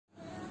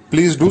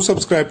Please do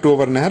subscribe to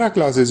our Nehra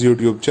classes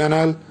YouTube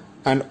channel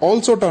and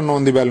also turn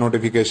on the bell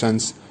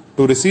notifications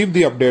to receive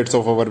the updates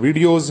of our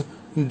videos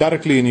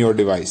directly in your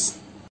device.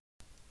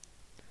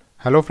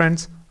 Hello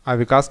friends, I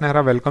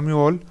vikasnehra welcome you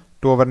all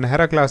to our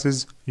Nehra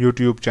classes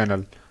YouTube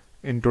channel.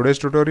 In today's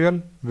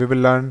tutorial, we will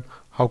learn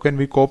how can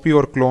we copy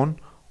or clone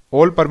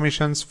all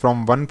permissions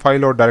from one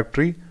file or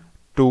directory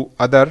to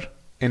other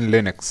in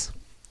Linux.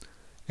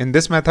 In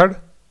this method,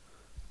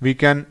 we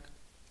can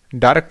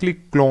directly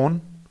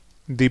clone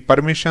the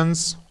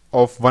permissions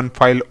of one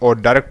file or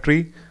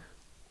directory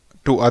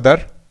to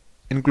other,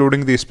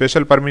 including the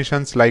special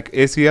permissions like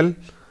ACL,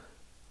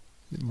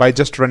 by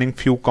just running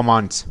few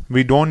commands.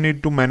 We don't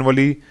need to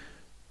manually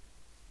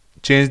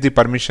change the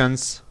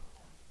permissions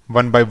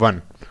one by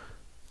one.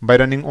 By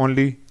running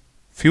only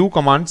few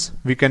commands,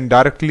 we can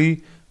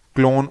directly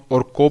clone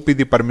or copy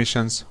the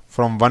permissions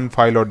from one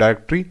file or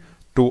directory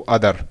to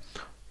other.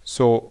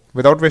 So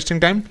without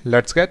wasting time,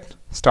 let's get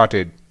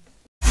started.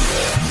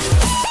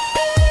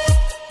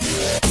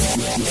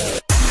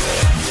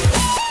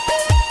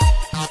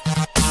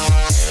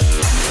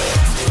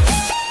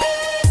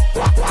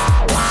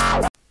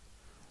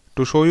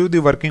 To show you the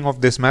working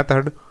of this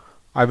method,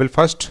 I will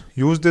first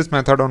use this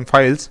method on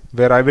files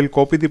where I will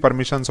copy the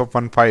permissions of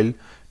one file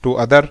to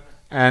other,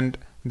 and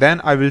then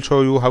I will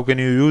show you how can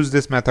you use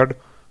this method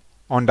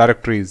on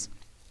directories.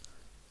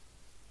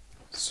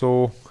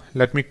 So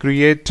let me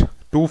create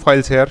two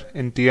files here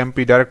in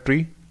tmp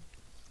directory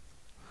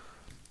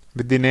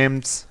with the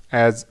names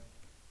as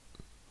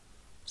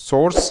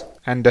source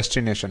and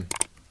destination.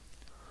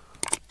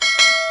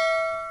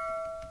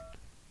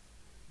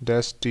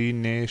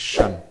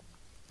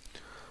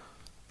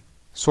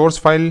 Source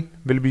file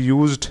will be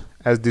used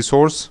as the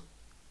source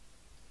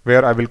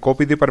where I will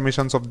copy the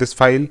permissions of this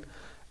file,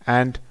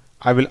 and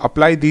I will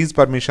apply these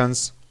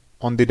permissions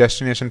on the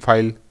destination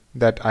file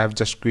that I have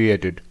just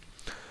created.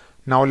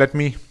 Now let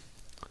me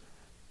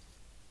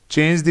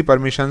change the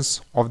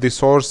permissions of the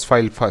source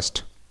file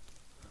first.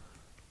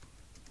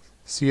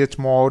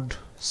 chmod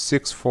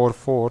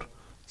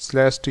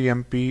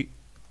 644/tmp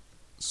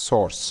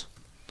source.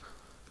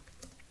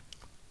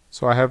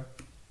 So I have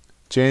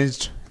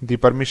changed the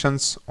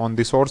permissions on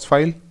the source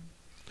file.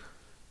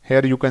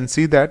 Here you can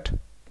see that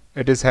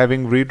it is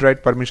having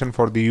read-write permission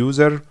for the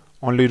user,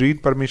 only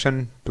read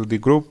permission to the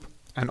group,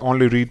 and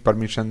only read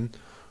permission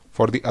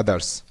for the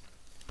others.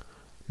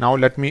 Now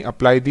let me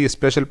apply the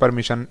special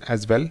permission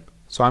as well.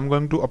 So I'm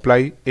going to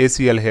apply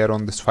ACL here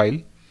on this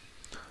file.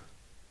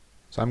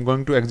 So I'm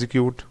going to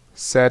execute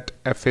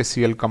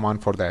setfacl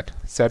command for that.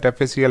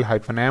 Setfacl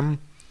 -m,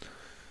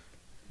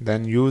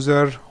 then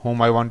user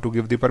whom I want to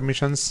give the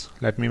permissions.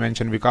 Let me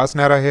mention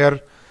vikasnehra here.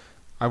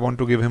 I want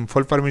to give him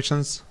full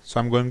permissions,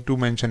 so I'm going to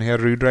mention here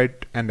read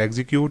write and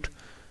execute,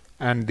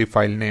 and the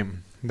file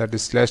name, that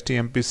is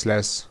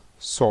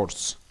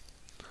 /tmp/source.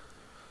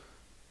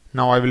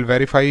 Now I will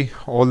verify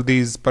all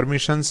these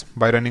permissions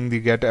by running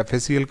the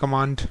getfacl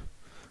command,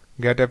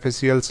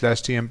 getfacl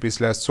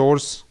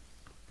 /tmp/source,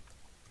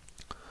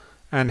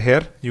 and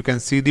here you can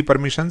see the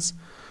permissions.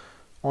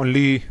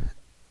 Only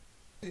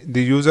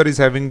the user is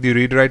having the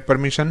read write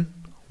permission,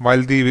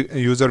 while the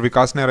user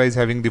vikasnehra is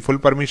having the full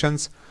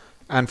permissions,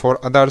 and for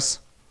others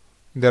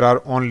there are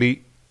only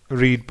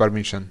read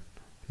permission,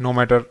 no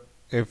matter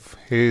if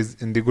he is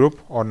in the group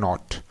or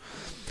not.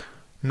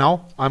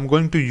 Now I'm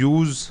going to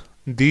use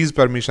these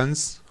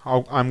permissions.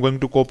 I'm going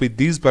to copy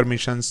these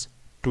permissions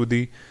to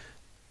the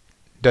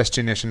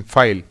destination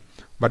file,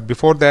 but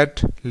before that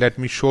let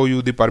me show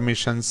you the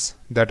permissions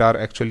that are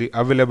actually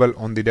available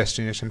on the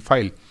destination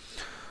file.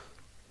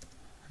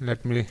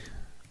 Let me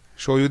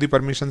show you the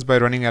permissions by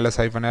running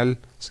ls-l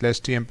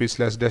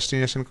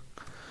 /tmp/destination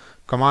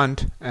command,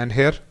 and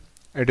here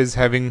it is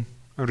having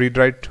read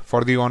write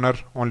for the owner,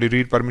 only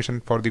read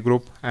permission for the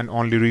group, and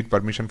only read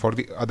permission for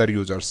the other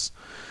users.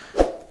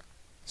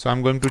 So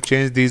I'm going to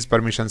change these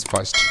permissions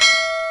first.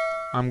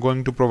 I'm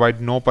going to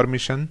provide no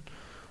permission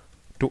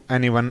to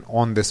anyone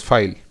on this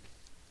file.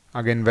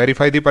 Again,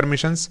 verify the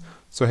permissions.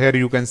 So here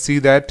you can see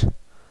that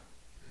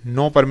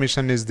no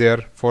permission is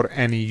there for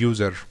any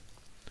user,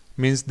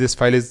 means this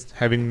file is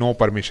having no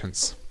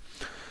permissions.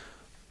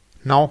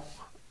 Now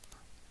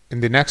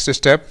in the next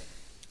step,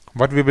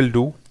 what we will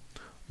do,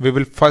 we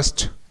will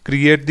first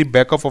create the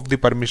backup of the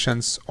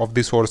permissions of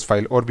the source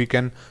file, or we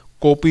can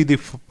copy the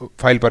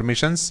file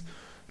permissions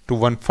to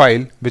one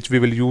file which we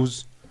will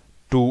use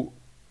to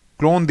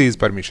clone these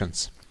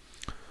permissions.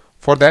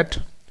 For that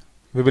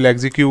we will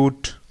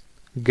execute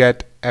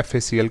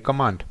getfacl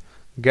command,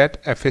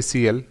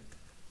 getfacl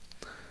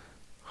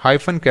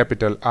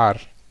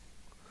 -R,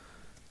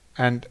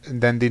 and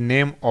then the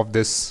name of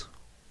this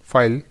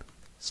file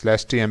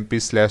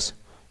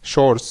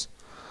 /tmp/source,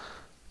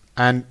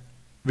 and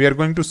we are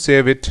going to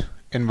save it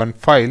in one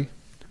file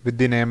with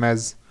the name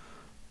as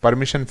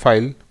permission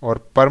file or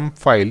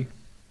permfile.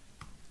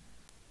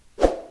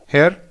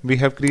 Here we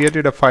have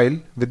created a file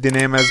with the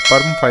name as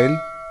permfile,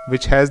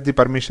 which has the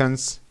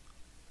permissions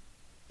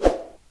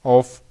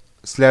of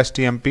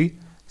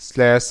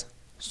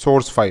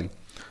 /tmp/source file.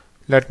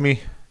 Let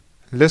me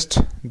list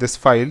this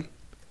file.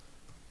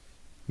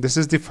 This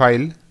is the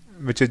file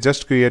which is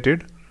just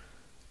created,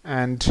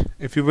 and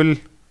if you will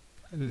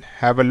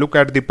have a look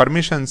at the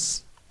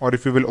permissions, or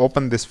if you will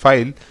open this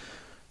file,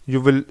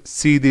 you will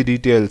see the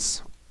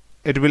details.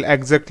 It will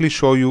exactly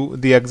show you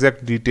the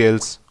exact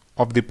details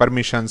of the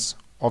permissions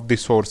of the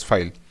source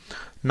file.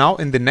 Now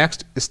in the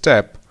next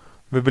step,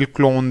 we will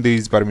clone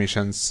these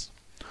permissions.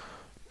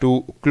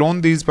 To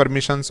clone these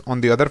permissions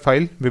on the other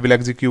file, we will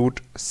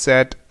execute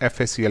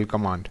setfacl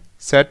command.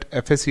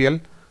 Setfacl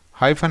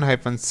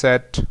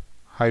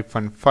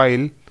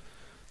 --set-file.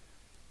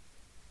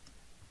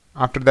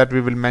 After that,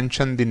 we will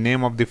mention the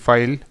name of the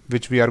file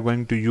which we are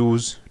going to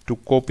use to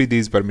copy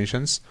these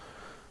permissions.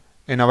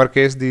 In our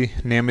case, the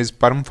name is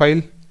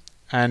permfile,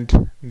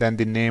 and then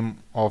the name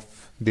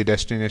of the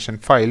destination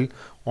file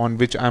on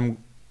which I'm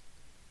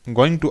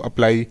going to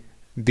apply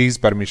these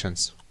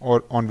permissions,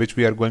 or on which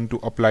we are going to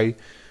apply,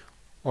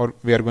 or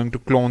we are going to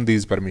clone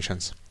these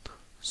permissions.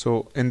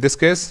 So in this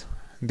case,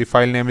 the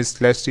file name is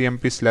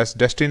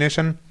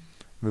 /tmp/destination.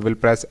 We will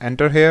press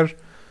enter here.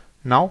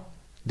 Now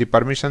the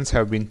permissions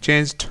have been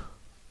changed.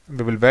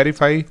 We will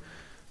verify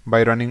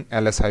by running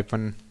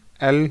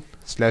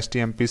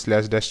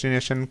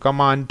ls-l/tmp/destination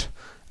command,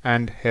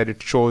 and here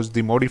it shows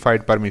the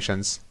modified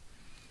permissions.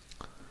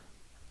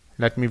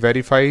 Let me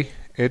verify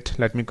it.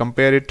 Let me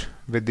compare it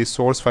with the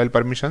source file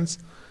permissions.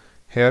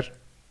 Here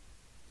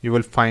you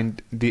will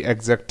find the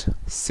exact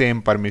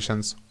same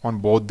permissions on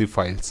both the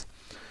files.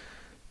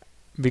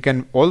 We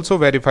can also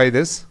verify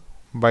this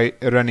by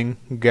running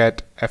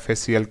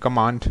getfacl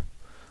command,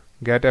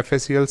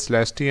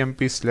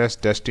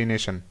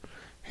 getfacl/tmp/destination.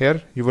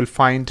 Here you will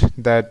find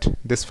that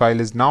this file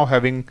is now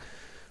having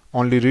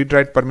only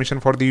read-write permission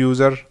for the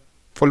user,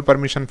 full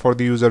permission for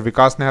the user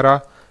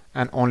vikasnehra,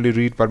 and only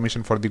read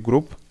permission for the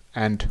group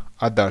and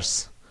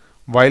others,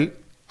 while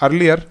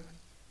earlier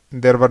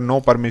there were no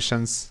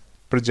permissions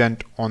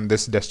present on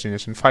this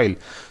destination file.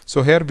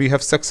 So here we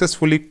have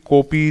successfully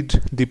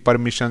copied the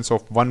permissions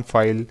of one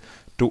file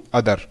to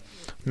other.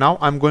 Now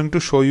I'm going to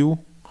show you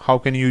how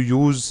can you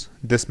use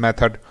this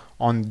method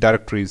on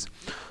directories.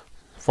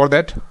 For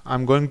that,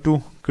 I'm going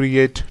to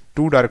create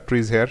two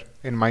directories here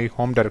in my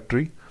home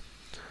directory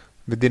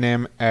with the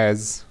name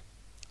as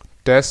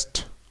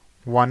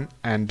test1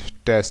 and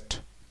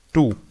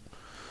test2.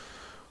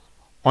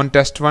 On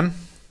test1,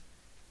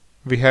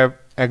 we have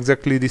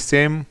exactly the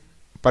same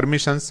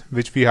permissions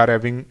which we are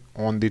having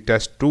on the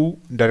test2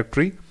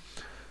 directory.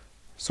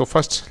 So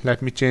first,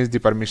 let me change the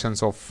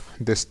permissions of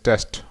this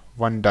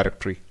test1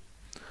 directory.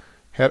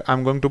 Here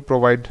I'm going to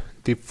provide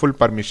the full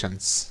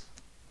permissions,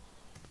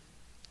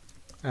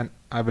 and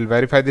I will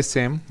verify the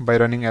same by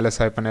running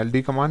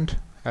ls-ld command,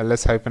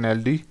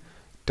 ls-ld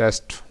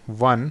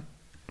test1,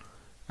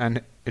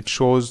 and it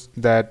shows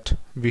that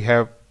we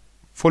have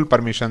full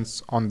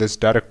permissions on this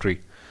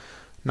directory.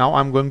 Now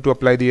I'm going to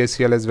apply the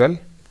ACL as well.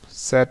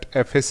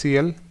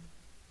 setfacl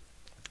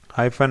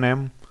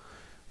 -m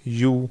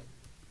u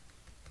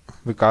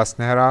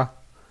vikasnehra,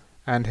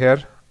 and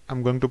here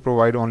I'm going to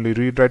provide only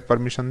read-write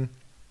permission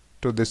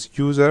to this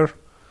user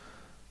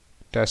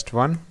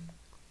test1.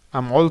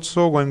 I'm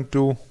also going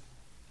to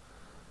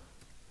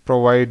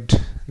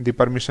provide the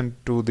permission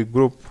to the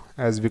group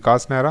as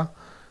vikasnehra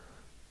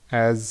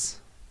as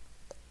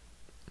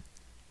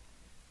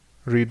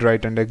read,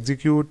 write and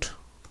execute.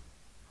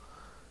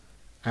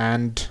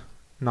 And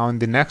now in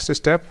the next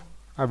step,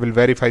 I will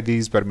verify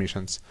these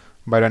permissions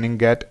by running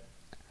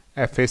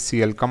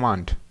getfacl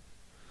command,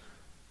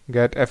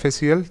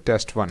 getfacl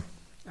test1,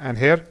 and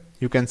here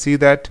you can see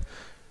that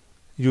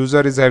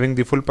user is having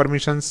the full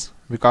permissions,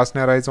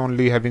 vikasnehra is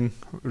only having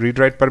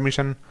read-write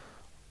permission,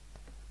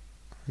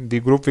 the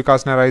group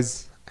vikasnehra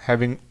is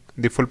having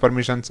the full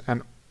permissions,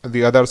 and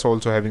the others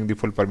also having the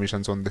full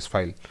permissions on this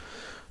file.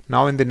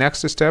 Now in the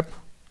next step,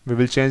 we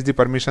will change the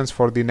permissions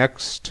for the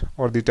next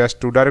or the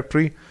test2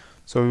 directory.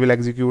 So we will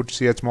execute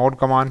chmod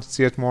command,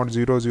 chmod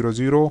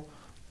 000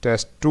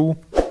 test2.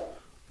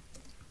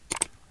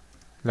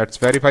 Let's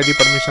verify the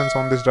permissions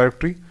on this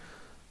directory.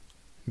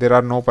 There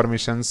are no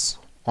permissions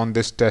on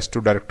this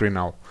test2 directory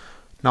now.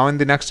 Now in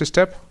the next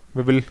step,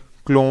 we will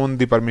clone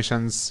the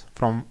permissions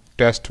from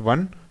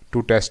test1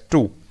 to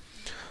test2.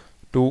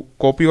 To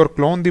copy or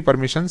clone the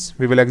permissions,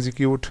 we will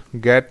execute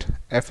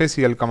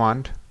getfacl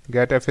command,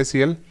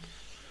 getfacl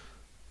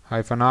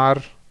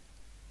 -r,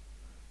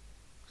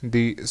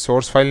 the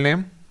source file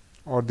name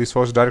or the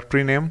source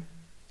directory name,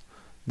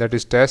 that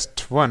is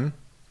test1,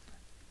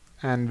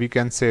 and we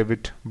can save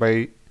it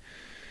by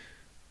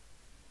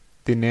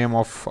the name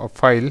of a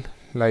file,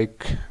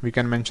 like we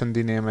can mention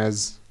the name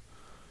as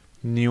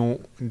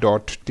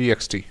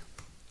new.txt.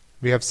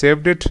 We have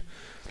saved it.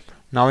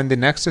 Now in the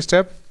next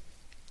step,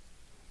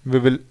 we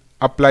will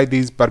apply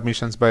these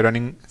permissions by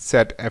running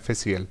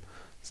setfacl.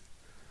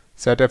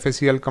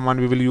 Setfacl command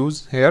we will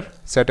use here,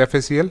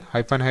 setfacl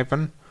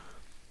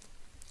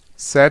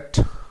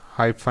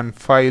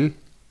 -set-file,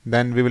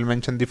 then we will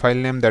mention the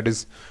file name, that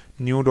is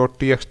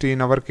new.txt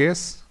in our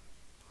case,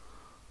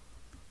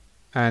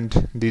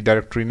 and the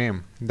directory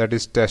name, that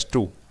is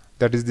test2,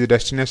 that is the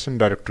destination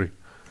directory.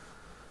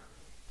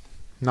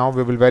 Now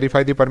we will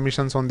verify the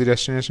permissions on the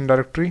destination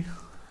directory,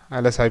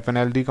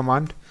 ls-ld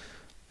command,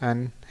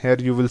 and here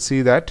you will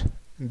see that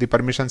the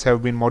permissions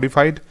have been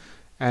modified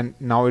and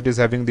now it is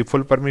having the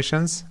full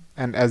permissions,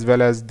 and as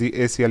well as the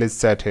ACL is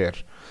set here.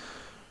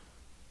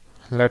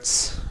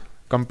 Let's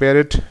compare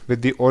it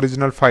with the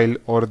original file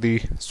or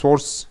the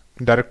source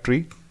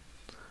directory.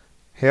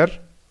 Here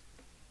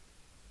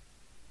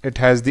it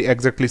has the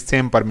exactly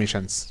same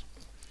permissions,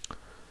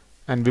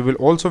 and we will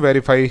also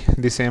verify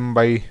the same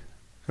by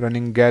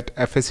running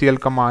getfacl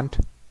command,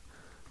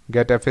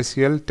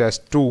 getfacl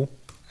test2,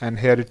 and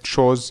here it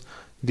shows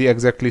the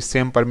exactly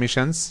same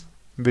permissions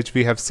which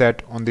we have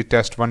set on the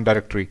test1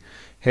 directory.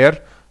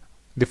 Here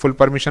the full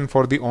permission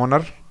for the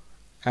owner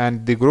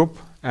and the group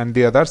and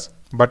the others,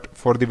 but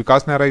for the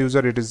vikasnehra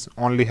user it is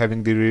only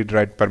having the read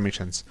write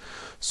permissions.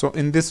 So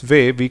in this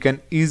way we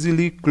can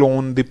easily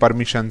clone the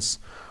permissions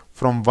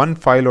from one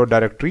file or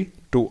directory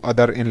to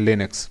other in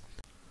Linux.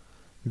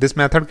 This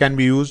method can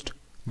be used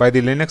by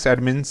the Linux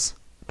admins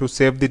to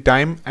save the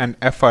time and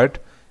effort,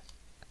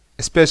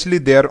 especially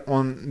there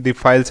on the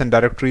files and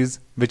directories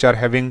which are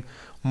having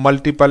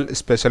multiple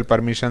special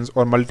permissions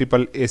or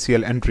multiple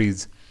ACL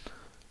entries.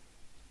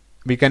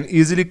 We can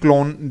easily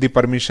clone the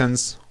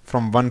permissions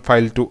from one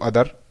file to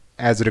other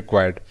as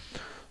required.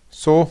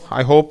 So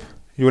I hope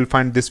you will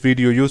find this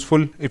video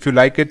useful. If you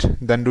like it,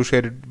 then do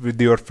share it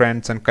with your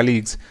friends and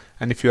colleagues,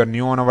 and if you are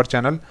new on our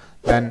channel,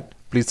 then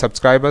please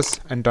subscribe us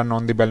and turn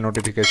on the bell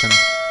notification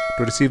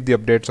to receive the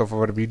updates of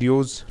our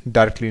videos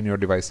directly in your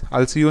device.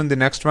 I'll see you in the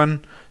next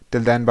one.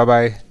 Till then, bye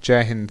bye.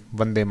 Jai Hind,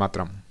 Vande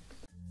Matram.